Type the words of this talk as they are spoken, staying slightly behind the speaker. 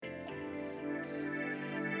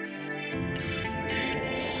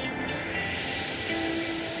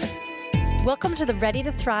Welcome to the Ready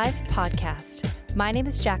to Thrive podcast. My name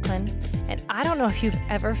is Jacqueline, and I don't know if you've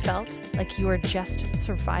ever felt like you are just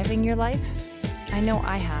surviving your life. I know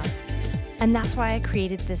I have, and that's why I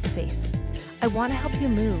created this space. I want to help you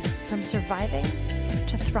move from surviving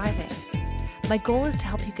to thriving. My goal is to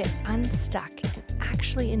help you get unstuck and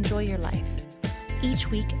actually enjoy your life. Each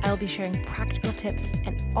week, I'll be sharing practical tips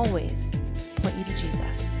and always point you to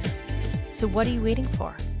Jesus. So what are you waiting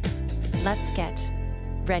for? Let's get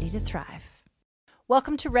ready to thrive.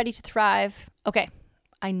 Welcome to Ready to Thrive. Okay,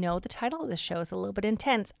 I know the title of this show is a little bit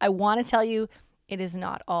intense. I want to tell you it is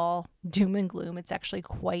not all doom and gloom. It's actually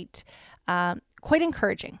quite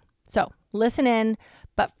encouraging. So listen in.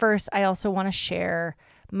 But first, I also want to share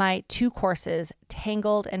my 2 courses,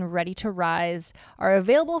 Tangled and Ready to Rise, are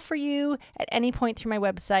available for you at any point through my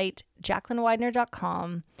website,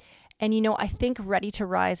 jacquelinewidener.com. And I think Ready to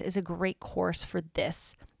Rise is a great course for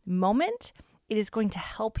this moment. It is going to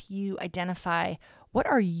help you identify what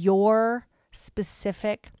are your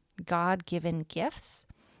specific God-given gifts,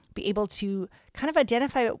 be able to kind of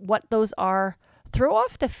identify what those are, throw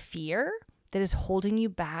off the fear that is holding you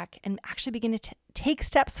back, and actually begin to take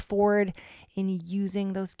steps forward in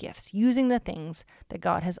using those gifts, using the things that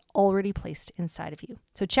God has already placed inside of you.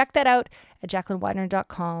 So check that out at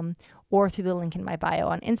jacquelinewidener.com or through the link in my bio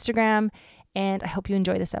on Instagram. And I hope you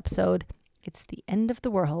enjoy this episode. It's the end of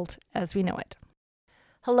the world as we know it.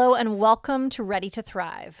 Hello and welcome to Ready to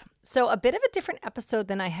Thrive. So a bit of a different episode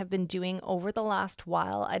than I have been doing over the last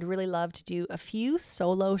while. I'd really love to do a few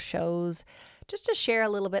solo shows just to share a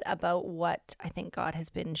little bit about what I think God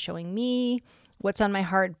has been showing me, what's on my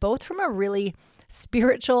heart, both from a really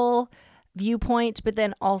spiritual viewpoint, but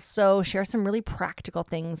then also share some really practical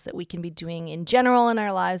things that we can be doing in general in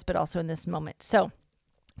our lives, but also in this moment. So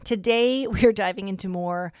today we are diving into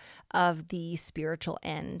more of the spiritual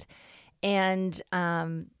end. And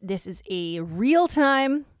this is a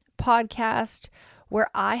real-time podcast where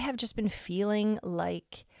I have just been feeling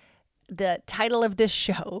like the title of this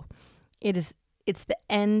show, it's the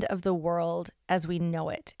end of the world as we know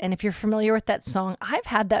it. And if you're familiar with that song, I've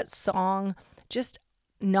had that song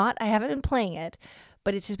I haven't been playing it,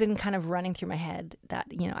 but it's just been kind of running through my head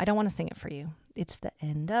that, I don't want to sing it for you. It's the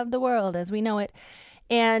end of the world as we know it.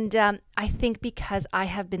 And I think because I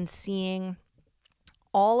have been seeing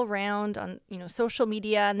all around on, social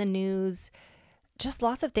media and the news, just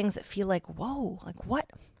lots of things that feel like, whoa, like what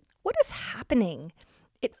is happening?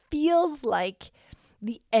 It feels like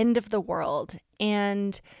the end of the world.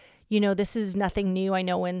 And, this is nothing new. I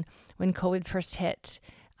know when COVID first hit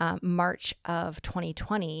March of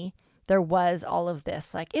 2020, there was all of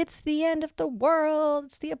this, like, it's the end of the world,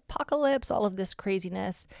 it's the apocalypse, all of this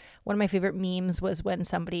craziness. One of my favorite memes was when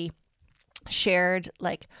somebody shared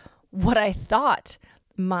like what I thought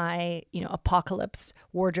my, apocalypse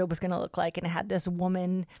wardrobe was going to look like. And it had this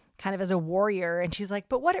woman kind of as a warrior. And she's like,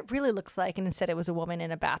 but what it really looks like. And instead it was a woman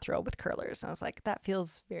in a bathrobe with curlers. And I was like, that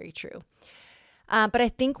feels very true. But I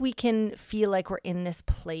think we can feel like we're in this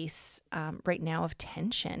place right now of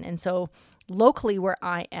tension. And so locally where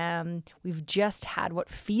I am, we've just had what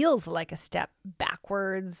feels like a step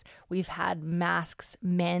backwards. We've had masks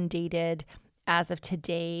mandated as of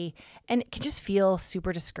today, and it can just feel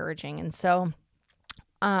super discouraging. And so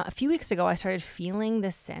a few weeks ago, I started feeling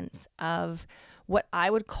this sense of what I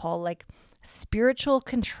would call like spiritual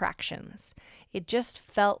contractions. It just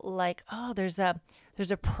felt like,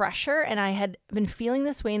 there's a pressure, and I had been feeling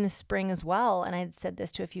this way in the spring as well. And I had said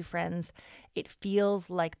this to a few friends. It feels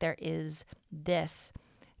like there is this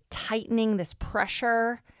tightening, this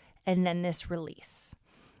pressure, and then this release.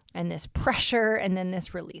 And this pressure, and then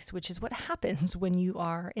this release, which is what happens when you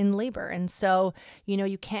are in labor. And so,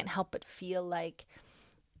 you can't help but feel like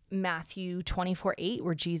Matthew 24:8,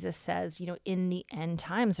 where Jesus says, in the end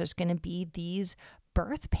times, there's going to be these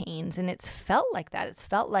birth pains. And it's felt like that. It's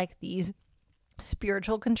felt like these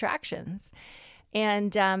spiritual contractions.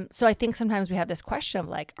 And so I think sometimes we have this question of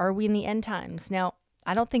like, are we in the end times? Now,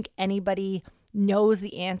 I don't think anybody knows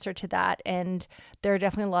the answer to that. And there are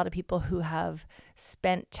definitely a lot of people who have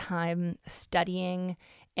spent time studying.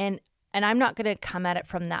 And I'm not going to come at it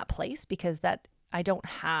from that place, because that I don't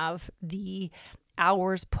have the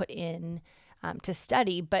hours put in to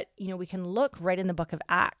study. But, we can look right in the book of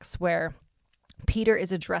Acts where Peter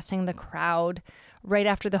is addressing the crowd right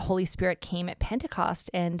after the Holy Spirit came at Pentecost.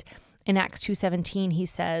 And in Acts 2:17, he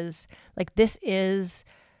says, like, this is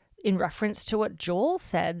in reference to what Joel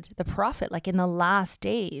said, the prophet, like in the last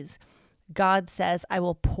days, God says, I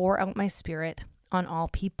will pour out my spirit on all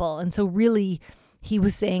people. And so really he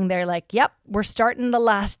was saying there like, yep, we're starting the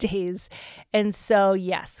last days. And so,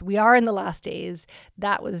 yes, we are in the last days.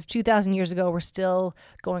 That was 2,000 years ago. We're still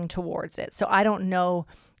going towards it. So I don't know,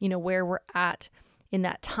 where we're at in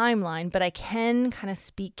that timeline, but I can kind of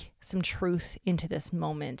speak some truth into this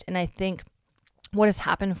moment. And I think what has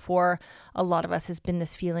happened for a lot of us has been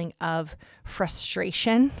this feeling of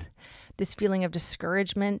frustration, this feeling of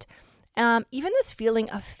discouragement, even this feeling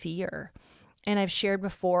of fear. And I've shared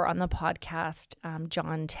before on the podcast,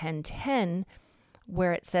 John 10:10,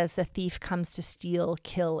 where it says the thief comes to steal,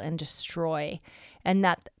 kill, and destroy. And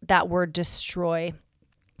that word destroy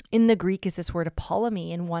in the Greek is this word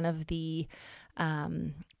apollumi, and one of the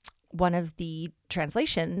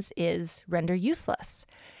translations is render useless.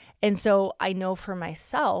 And so I know for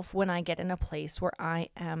myself, when I get in a place where I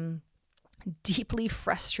am deeply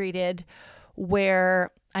frustrated,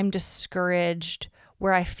 where I'm discouraged,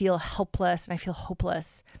 where I feel helpless and I feel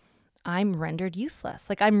hopeless, I'm rendered useless.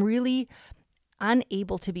 Like I'm really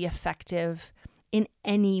unable to be effective in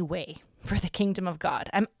any way for the kingdom of God.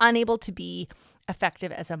 I'm unable to be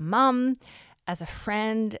effective as a mom, as a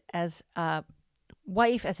friend, as a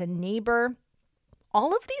wife, as a neighbor.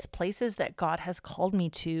 All of these places that God has called me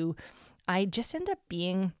to, I just end up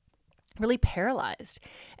being really paralyzed.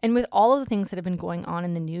 And with all of the things that have been going on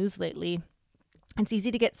in the news lately, it's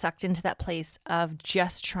easy to get sucked into that place of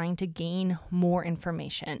just trying to gain more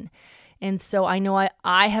information. And so I know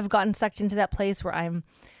I have gotten sucked into that place where I'm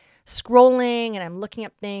scrolling and I'm looking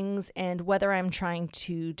up things, and whether I'm trying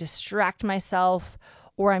to distract myself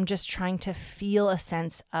or I'm just trying to feel a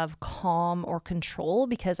sense of calm or control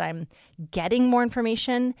because I'm getting more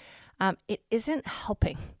information, it isn't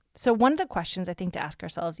helping. So one of the questions I think to ask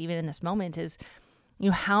ourselves even in this moment is,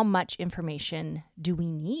 how much information do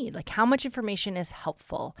we need? Like how much information is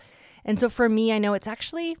helpful? And so for me, I know it's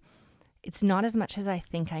not as much as I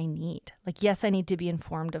think I need. Like, yes, I need to be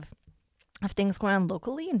informed of things going on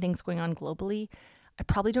locally and things going on globally. I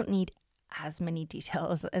probably don't need as many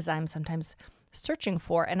details as I'm sometimes searching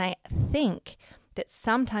for. And I think that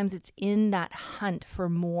sometimes it's in that hunt for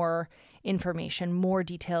more information, more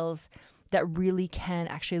details, that really can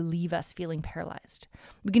actually leave us feeling paralyzed.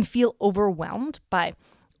 We can feel overwhelmed by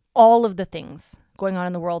all of the things going on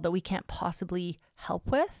in the world that we can't possibly help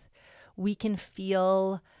with. We can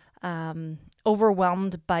feel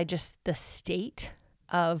overwhelmed by just the state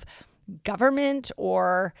of government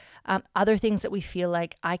or other things that we feel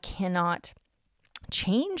like I cannot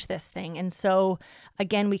change this thing. And so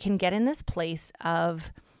again, we can get in this place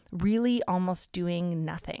of really almost doing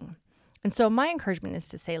nothing. And so my encouragement is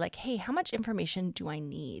to say like, hey, how much information do I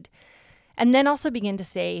need? And then also begin to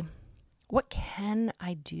say, what can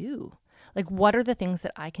I do? Like, what are the things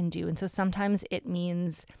that I can do? And so sometimes it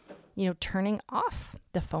means, turning off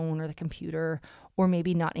the phone or the computer, or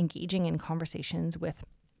maybe not engaging in conversations with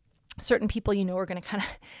certain people are going to kind of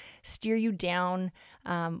steer you down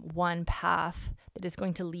one path that is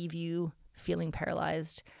going to leave you feeling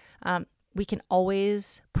paralyzed. We can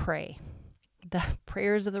always pray. The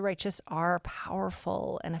prayers of the righteous are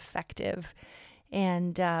powerful and effective,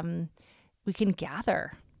 and we can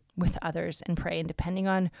gather with others and pray. And depending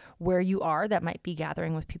on where you are, that might be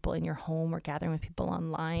gathering with people in your home or gathering with people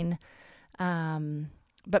online.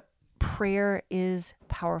 But prayer is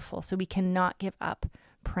powerful, so we cannot give up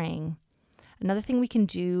praying. Another thing we can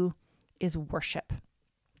do is worship.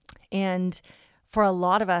 And for a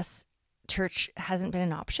lot of us, church hasn't been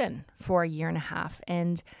an option for a year and a half,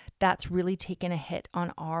 and that's really taken a hit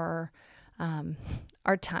on our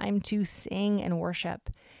time to sing and worship.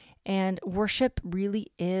 And worship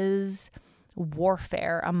really is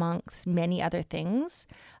warfare amongst many other things.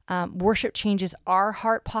 Worship changes our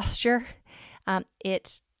heart posture.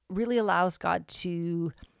 It really allows God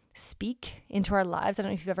to speak into our lives. I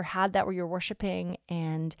don't know if you've ever had that where you're worshiping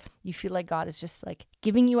and you feel like God is just like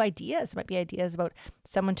giving you ideas. It might be ideas about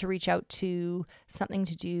someone to reach out to, something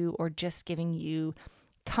to do, or just giving you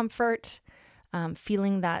comfort,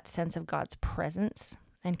 feeling that sense of God's presence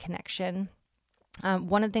and connection.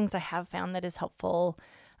 One of the things I have found that is helpful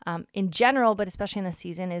in general, but especially in this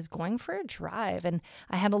season, is going for a drive. And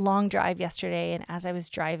I had a long drive yesterday, and as I was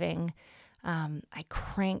driving, I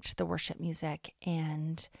cranked the worship music,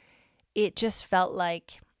 and it just felt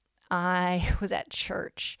like I was at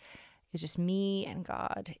church. It was just me and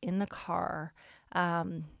God in the car.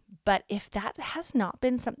 But if that has not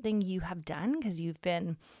been something you have done because you've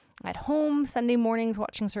been at home Sunday mornings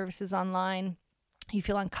watching services online, you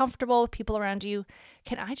feel uncomfortable with people around you,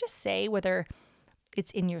 can I just say, whether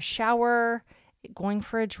it's in your shower, going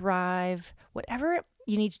for a drive, whatever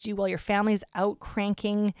you need to do while your family is out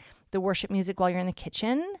cranking the worship music while you're in the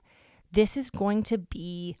kitchen, this is going to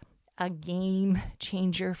be a game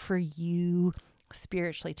changer for you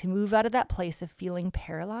spiritually, to move out of that place of feeling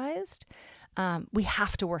paralyzed, we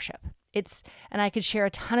have to worship. And I could share a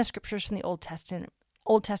ton of scriptures from the Old Testament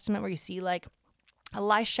where you see like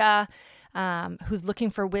Elisha, who's looking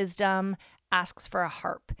for wisdom, asks for a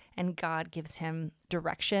harp and God gives him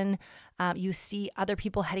direction. You see other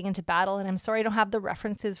people heading into battle, and I'm sorry I don't have the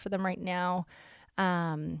references for them right now.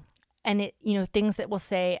 And it, things that will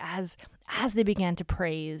say as they began to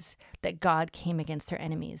praise that God came against their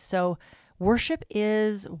enemies. So worship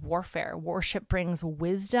is warfare. Worship brings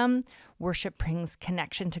wisdom. Worship brings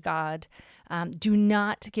connection to God. Do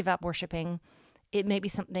not give up worshiping. It may be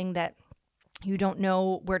something that you don't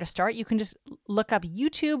know where to start. You can just look up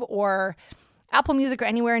YouTube or Apple Music or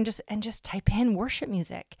anywhere and just type in worship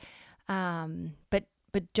music.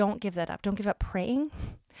 But don't give that up. Don't give up praying,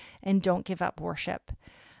 and don't give up worship.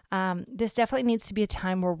 This definitely needs to be a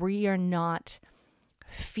time where we are not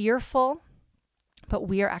fearful, but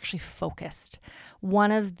we are actually focused.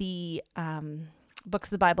 One of the books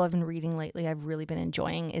of the Bible I've been reading lately, I've really been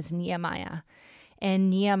enjoying, is Nehemiah. And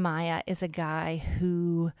Nehemiah is a guy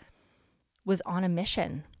who was on a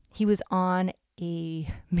mission. He was on a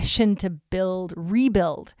mission to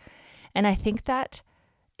rebuild. And I think that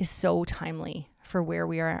is so timely for where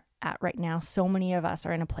we are at right now. So many of us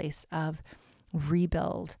are in a place of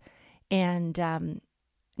rebuild. And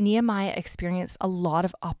Nehemiah experienced a lot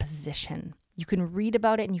of opposition. You can read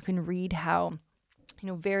about it, and you can read how,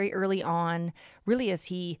 very early on, really as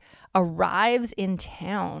he arrives in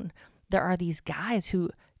town, there are these guys who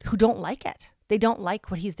don't like it. They don't like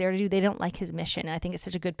what he's there to do. They don't like his mission. And I think it's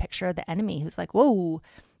such a good picture of the enemy who's like, whoa,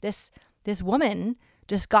 this woman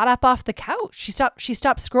just got up off the couch. She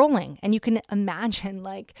stopped scrolling. And you can imagine,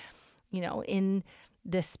 like, in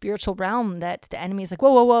this spiritual realm, that the enemy is like,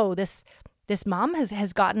 whoa, this mom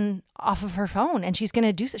has gotten off of her phone, and she's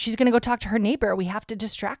going to go talk to her neighbor. We have to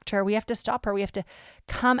distract her. We have to stop her. We have to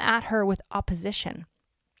come at her with opposition.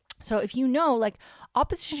 So if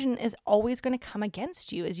opposition is always going to come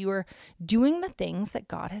against you as you are doing the things that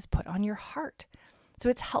God has put on your heart. So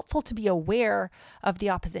it's helpful to be aware of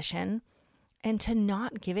the opposition and to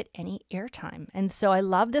not give it any airtime. And so I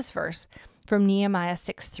love this verse from Nehemiah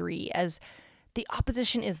 6:3, as the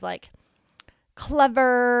opposition is like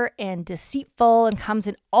clever and deceitful and comes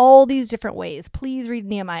in all these different ways. Please read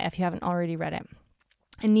Nehemiah if you haven't already read it.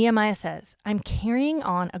 And Nehemiah says, I'm carrying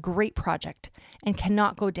on a great project and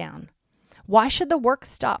cannot go down. Why should the work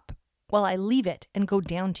stop while I leave it and go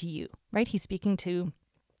down to you? Right? He's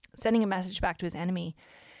sending a message back to his enemy.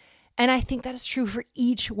 And I think that is true for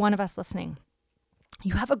each one of us listening.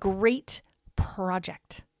 You have a great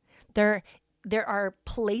project. There are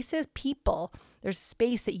places, people, there's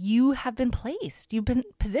space that you have been placed. You've been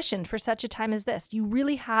positioned for such a time as this. You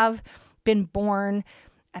really have been born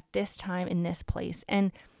at this time in this place.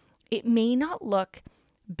 And it may not look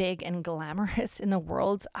big and glamorous in the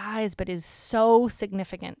world's eyes, but is so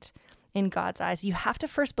significant in God's eyes. You have to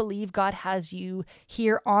first believe God has you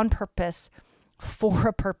here on purpose for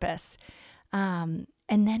a purpose, and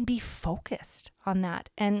then be focused on that.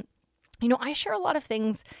 And I share a lot of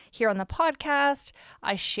things here on the podcast.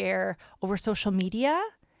 I share over social media,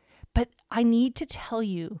 but I need to tell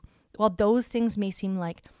you, while those things may seem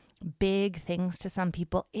like big things to some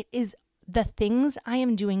people, it is the things I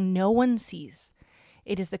am doing no one sees.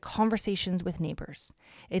 It is the conversations with neighbors.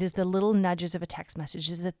 It is the little nudges of a text message.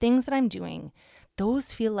 It is the things that I'm doing.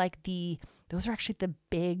 Those feel like those are actually the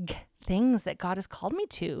big things that God has called me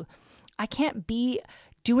to. I can't be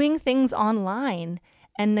doing things online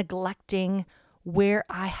and neglecting where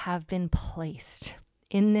I have been placed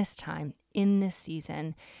in this time, in this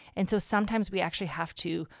season. And so sometimes we actually have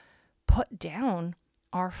to put down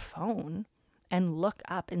our phone and look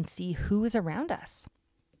up and see who is around us.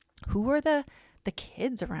 Who are the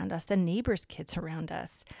kids around us, the neighbors' kids around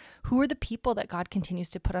us? Who are the people that God continues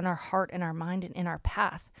to put on our heart and our mind and in our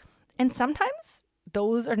path? And sometimes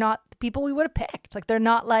those are not the people we would have picked. Like, they're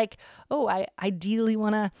not like, oh, I ideally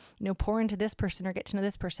want to, pour into this person or get to know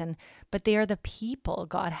this person, but they are the people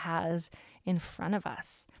God has in front of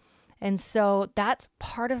us. And so that's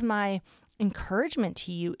part of my encouragement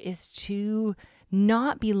to you, is to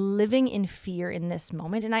not be living in fear in this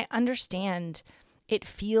moment. And I understand it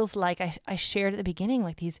feels like I shared at the beginning,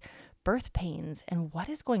 like these birth pains and what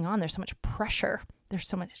is going on. There's so much pressure. There's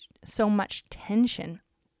so much tension.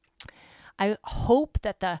 I hope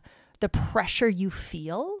that the pressure you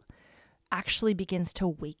feel actually begins to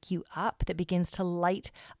wake you up, that begins to light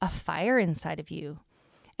a fire inside of you.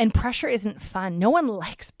 And pressure isn't fun. No one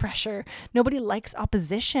likes pressure. Nobody likes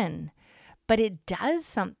opposition. but it does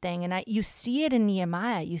something. And you see it in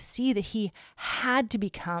Nehemiah. You see that he had to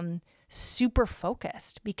become super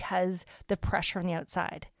focused because the pressure on the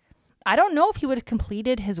outside. I don't know if he would have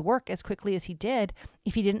completed his work as quickly as he did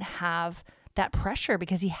if he didn't have that pressure,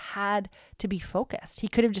 because he had to be focused. He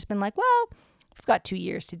could have just been like, well, we've got 2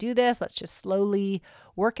 years to do this. Let's just slowly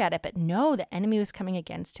work at it. But no, the enemy was coming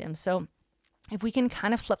against him. So if we can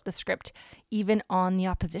kind of flip the script even on the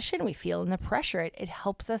opposition we feel and the pressure, it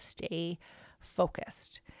helps us stay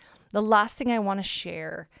focused. The last thing I want to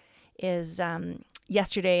share is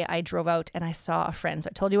yesterday I drove out and I saw a friend. So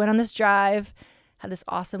I told you I went on this drive, had this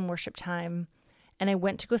awesome worship time, and I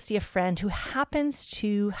went to go see a friend who happens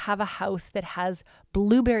to have a house that has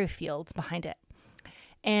blueberry fields behind it.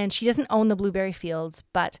 And she doesn't own the blueberry fields,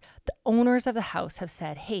 but the owners of the house have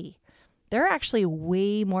said, hey, there are actually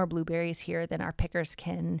way more blueberries here than our pickers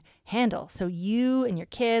can handle. So you and your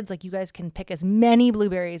kids, like you guys can pick as many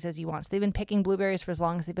blueberries as you want. So they've been picking blueberries for as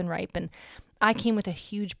long as they've been ripe. And I came with a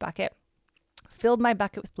huge bucket, filled my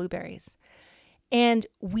bucket with blueberries. And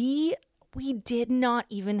we did not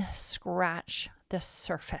even scratch the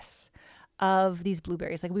surface of these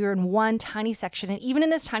blueberries. Like we were in one tiny section. And even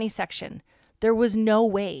in this tiny section, there was no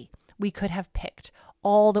way we could have picked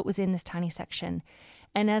all that was in this tiny section.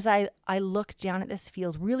 And as I looked down at this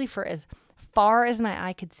field, really for as far as my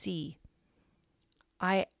eye could see,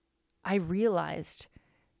 I realized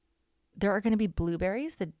there are going to be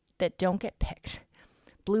blueberries that don't get picked,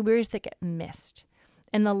 blueberries that get missed.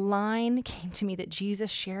 And the line came to me that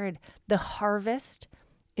Jesus shared, the harvest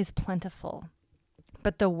is plentiful,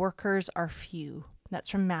 but the workers are few. That's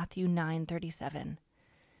from Matthew 9:37.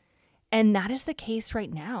 And that is the case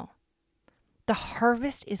right now. The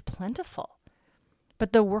harvest is plentiful,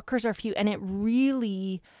 but the workers are few. And it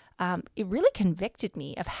really convicted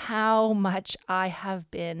me of how much I have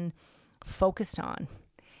been focused on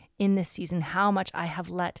in this season, how much I have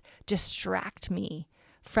let distract me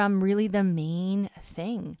from really the main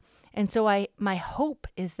thing. And so my hope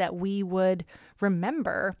is that we would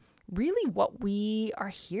remember really what we are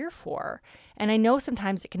here for. And I know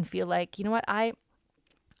sometimes it can feel like, you know what, I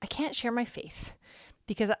can't share my faith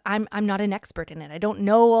because I'm not an expert in it. I don't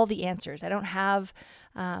know all the answers. I don't have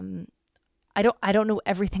I don't know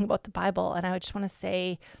everything about the Bible. And I just want to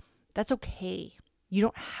say that's okay. You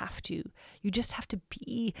don't have to. You just have to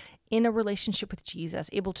be in a relationship with Jesus,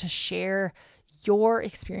 able to share your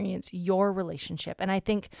experience, your relationship. And I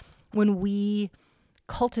think when we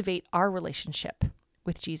cultivate our relationship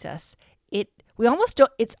with Jesus,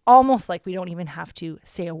 it's almost like we don't even have to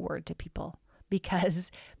say a word to people,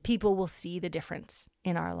 because people will see the difference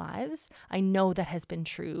in our lives. I know that has been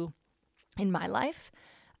true in my life.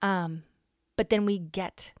 But then we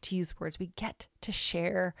get to use words. We get to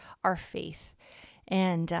share our faith.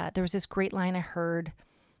 And there was this great line I heard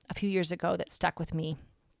a few years ago that stuck with me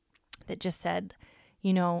that just said,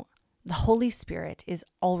 you know, the Holy Spirit is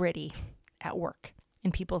already at work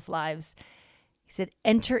in people's lives. He said,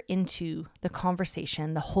 enter into the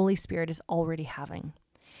conversation the Holy Spirit is already having.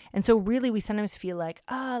 And so really we sometimes feel like,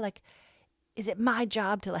 is it my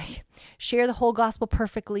job to share the whole gospel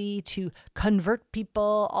perfectly, to convert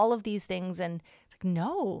people, all of these things? And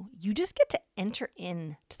no, you just get to enter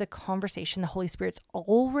into the conversation the Holy Spirit's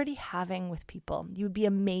already having with people. You would be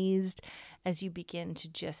amazed as you begin to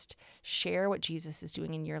just share what Jesus is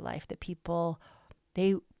doing in your life, that people,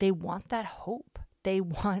 they want that hope. They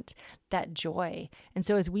want that joy. And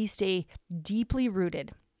so as we stay deeply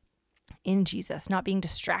rooted in Jesus, not being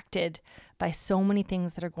distracted by so many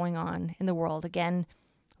things that are going on in the world, again,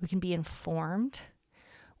 we can be informed.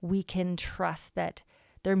 We can trust that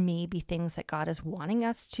there may be things that God is wanting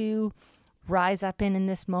us to rise up in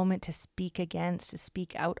this moment, to speak against, to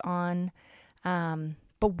speak out on.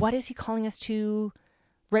 But what is he calling us to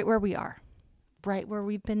right where we are, right where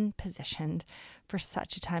we've been positioned for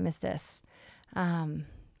such a time as this?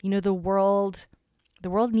 The world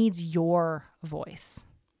needs your voice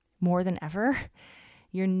more than ever.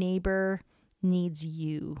 Your neighbor needs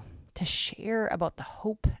you to share about the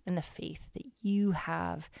hope and the faith that you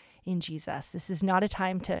have in Jesus. This is not a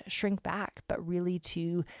time to shrink back, but really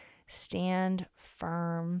to stand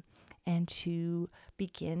firm and to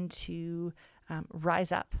begin to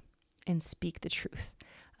rise up and speak the truth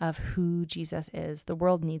of who Jesus is. The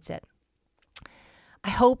world needs it.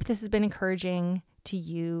 I hope this has been encouraging to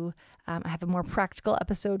you. I have a more practical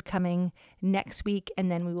episode coming next week,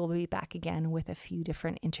 and then we will be back again with a few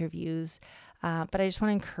different interviews. But I just want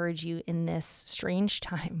to encourage you in this strange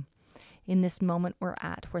time, in this moment we're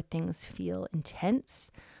at where things feel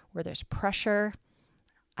intense, where there's pressure.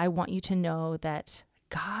 I want you to know that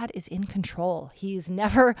God is in control. He's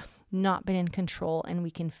never not been in control, and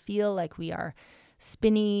we can feel like we are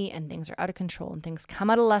spinny and things are out of control and things come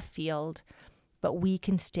out of left field, but we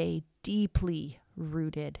can stay deeply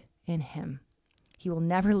rooted in Him. He will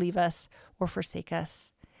never leave us or forsake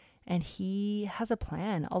us, and He has a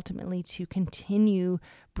plan ultimately to continue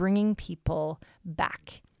bringing people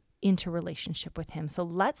back into relationship with Him. So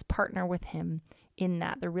let's partner with Him in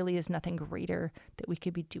that. There really is nothing greater that we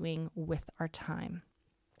could be doing with our time.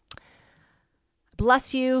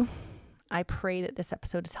 Bless you. I pray that this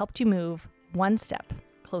episode has helped you move one step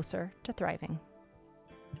closer to thriving.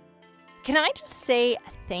 Can I just say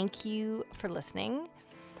thank you for listening?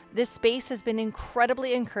 This space has been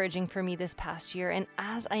incredibly encouraging for me this past year, and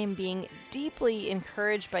as I am being deeply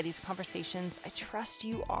encouraged by these conversations, I trust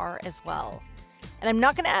you are as well. And I'm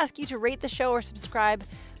not going to ask you to rate the show or subscribe,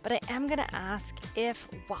 but I am going to ask if,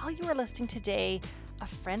 while you were listening today, a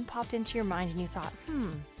friend popped into your mind and you thought,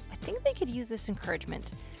 I think they could use this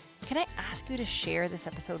encouragement. Can I ask you to share this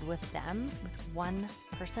episode with them, with one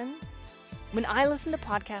person? When I listen to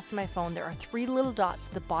podcasts on my phone, there are 3 little dots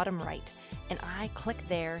at the bottom right, and I click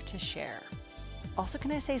there to share. Also,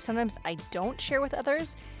 can I say sometimes I don't share with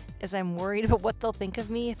others as I'm worried about what they'll think of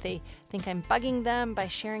me if they think I'm bugging them by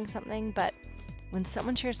sharing something. But when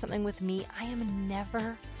someone shares something with me, I am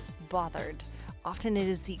never bothered. Often it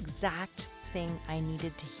is the exact thing I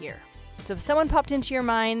needed to hear. So if someone popped into your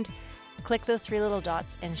mind, click those 3 little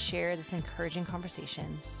dots and share this encouraging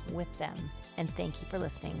conversation with them. And thank you for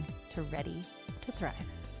listening to Ready to Thrive.